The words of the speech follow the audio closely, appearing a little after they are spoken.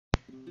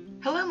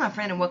Hello my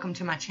friend and welcome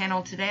to my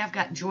channel. Today I've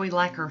got Joy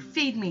Lacquer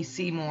Feed Me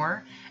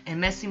Seymour and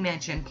Messy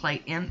Mansion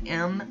plate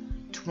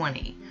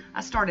MM20.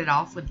 I started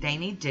off with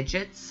Dainty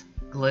Digits,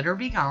 Glitter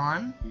Be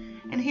Gone,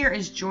 and here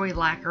is Joy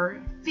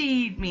Lacquer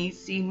Feed Me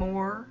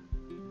Seymour.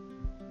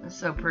 That's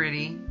so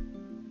pretty.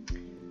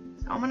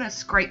 So I'm going to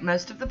scrape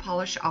most of the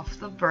polish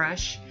off the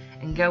brush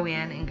and go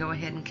in and go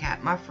ahead and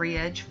cap my free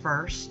edge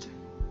first.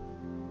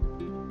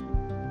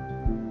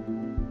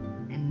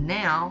 And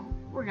now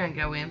we're going to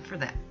go in for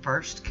that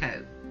first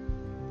coat.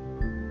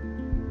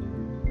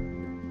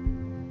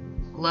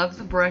 Love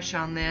the brush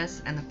on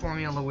this, and the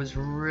formula was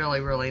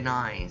really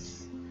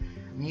nice.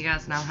 And you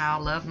guys know how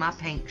I love my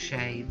pink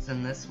shades,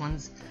 and this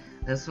one's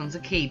a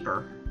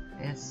keeper.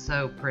 It's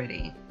so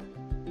pretty.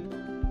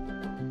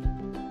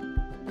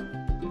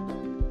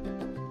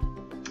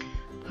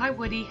 Hi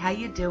Woody, how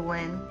you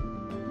doing?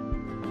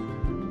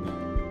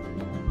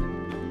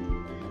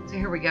 So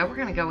here we go. We're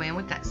going to go in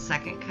with that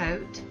second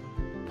coat.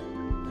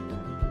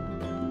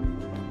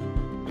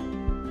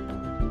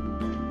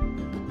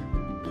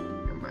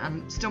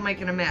 I'm still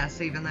making a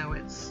mess, even though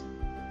it's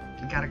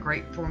got a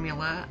great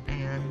formula,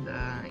 and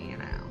you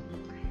know,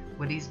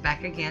 Woody's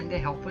back again to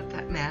help with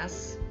that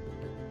mess.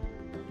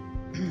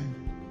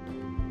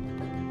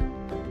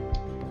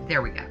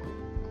 There we go.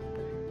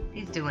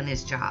 He's doing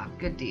his job.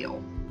 Good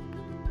deal.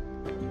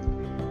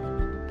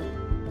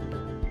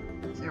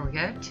 So there we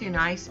go. Two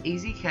nice,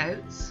 easy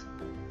coats.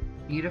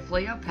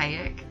 Beautifully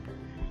opaque.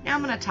 Now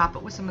I'm going to top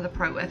it with some of the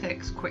Pro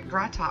FX Quick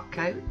Dry Top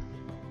Coat.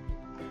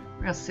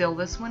 We're going to seal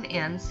this one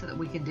in so that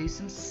we can do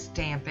some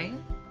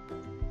stamping.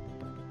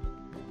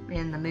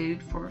 In the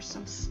mood for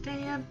some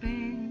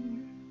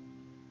stamping.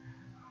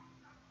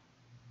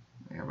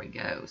 There we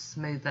go.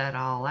 Smooth that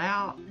all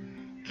out.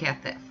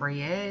 Cap that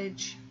free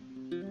edge.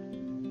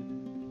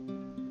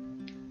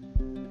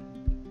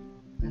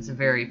 It's a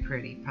very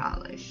pretty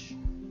polish.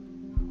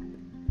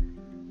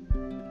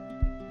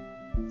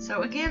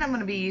 So again, I'm going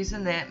to be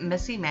using that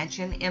Messy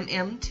Mansion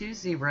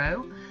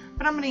MM20.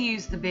 But I'm going to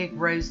use the big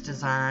rose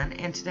design,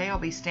 and today I'll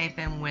be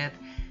stamping with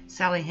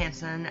Sally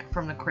Hansen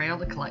from the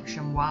Crayola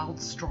collection Wild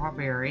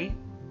Strawberry.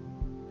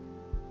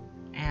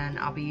 And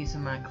I'll be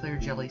using my clear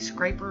jelly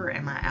scraper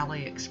and my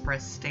AliExpress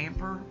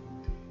stamper.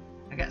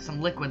 I got some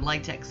liquid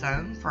latex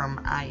on from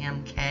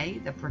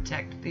IMK, the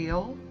Protect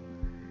Peel.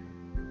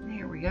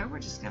 Here we go. We're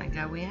just going to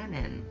go in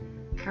and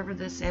cover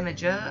this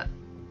image up.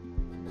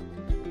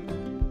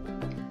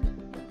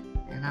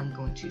 And I'm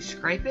going to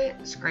scrape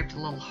it. Scraped a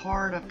little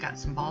hard. I've got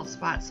some bald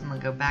spots. I'm going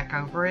to go back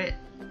over it.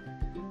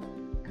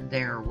 And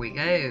there we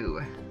go.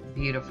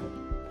 Beautiful,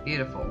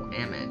 beautiful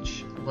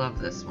image. Love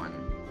this one.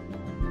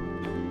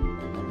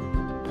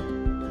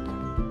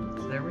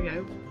 So there we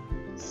go.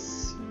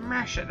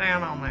 Smash it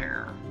down on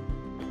there.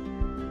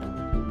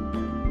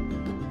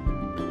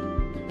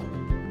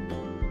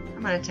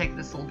 I'm going to take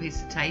this little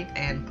piece of tape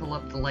and pull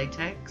up the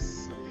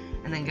latex.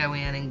 And then go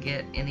in and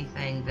get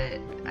anything that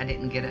I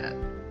didn't get up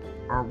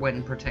or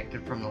wasn't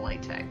protected from the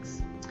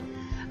latex.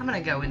 I'm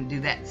going to go and do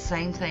that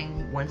same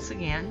thing once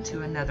again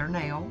to another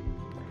nail.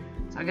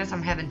 So I guess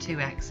I'm having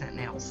two accent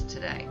nails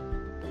today.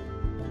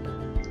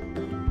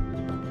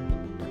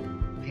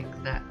 Pick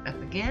that up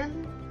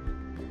again.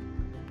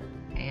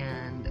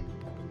 And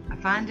I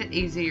find it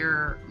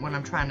easier when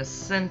I'm trying to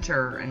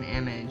center an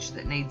image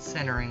that needs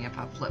centering if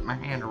I flip my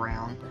hand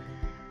around,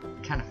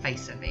 kind of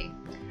facing me.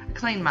 I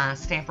cleaned my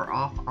stamper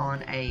off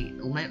on a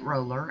lint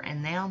roller,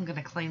 and now I'm going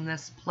to clean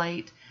this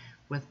plate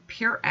with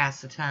pure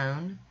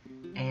acetone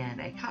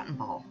and a cotton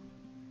ball.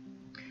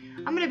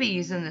 I'm going to be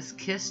using this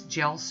Kiss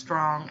Gel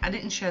Strong. I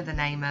didn't show the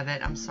name of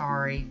it. I'm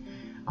sorry.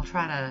 I'll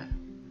try to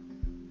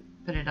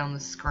put it on the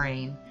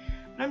screen.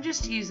 But I'm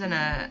just using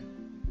an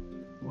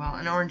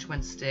orange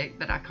one stick,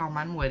 but I call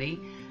mine Woody.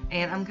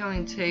 And I'm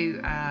going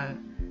to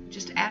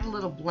just add a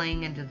little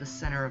bling into the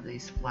center of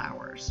these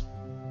flowers.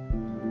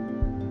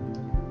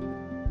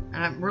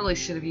 And I really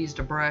should have used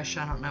a brush.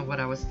 I don't know what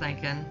I was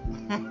thinking.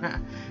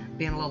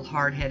 Being a little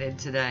hard-headed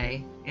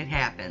today. It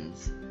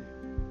happens.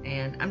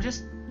 And I'm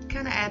just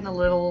kind of adding a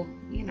little,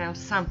 you know,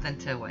 something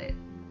to it.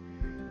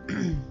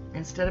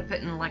 Instead of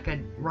putting like a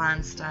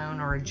rhinestone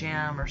or a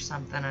gem or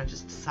something, I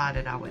just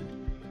decided I would,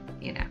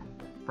 you know,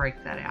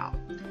 break that out.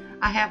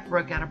 I have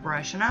broke out a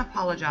brush, and I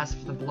apologize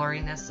for the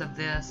blurriness of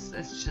this.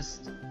 It's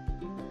just,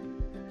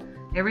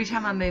 every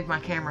time I move my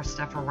camera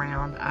stuff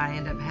around, I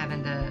end up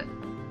having to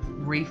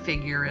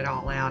refigure it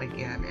all out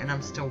again, and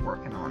I'm still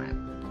working on it.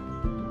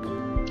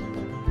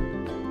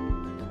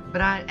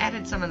 But I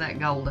added some of that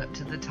gold up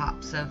to the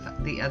tops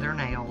of the other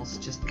nails,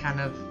 just kind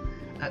of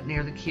up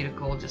near the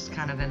cuticle, just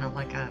kind of in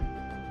like a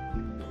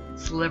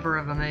sliver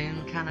of a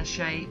moon kind of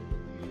shape.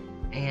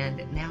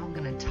 And now I'm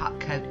going to top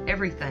coat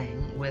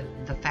everything with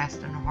the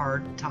Fast and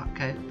Hard top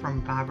coat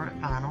from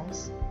Vibrant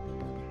Vinyls.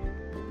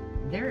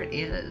 There it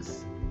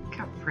is. Look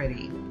how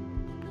pretty.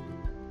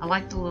 I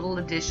like the little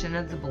addition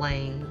of the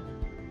bling.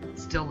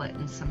 Still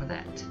letting some of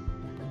that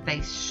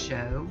base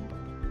show.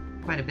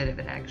 Quite a bit of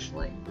it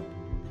actually.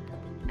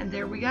 And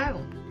there we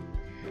go.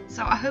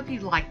 So I hope you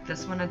liked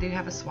this one. I do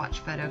have a swatch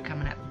photo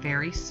coming up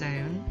very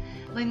soon.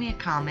 Leave me a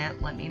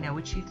comment. Let me know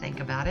what you think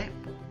about it.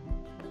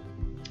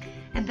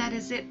 And that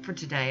is it for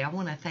today. I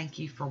want to thank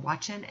you for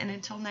watching, and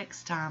until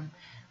next time,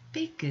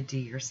 be good to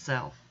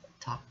yourself.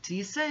 Talk to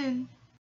you soon.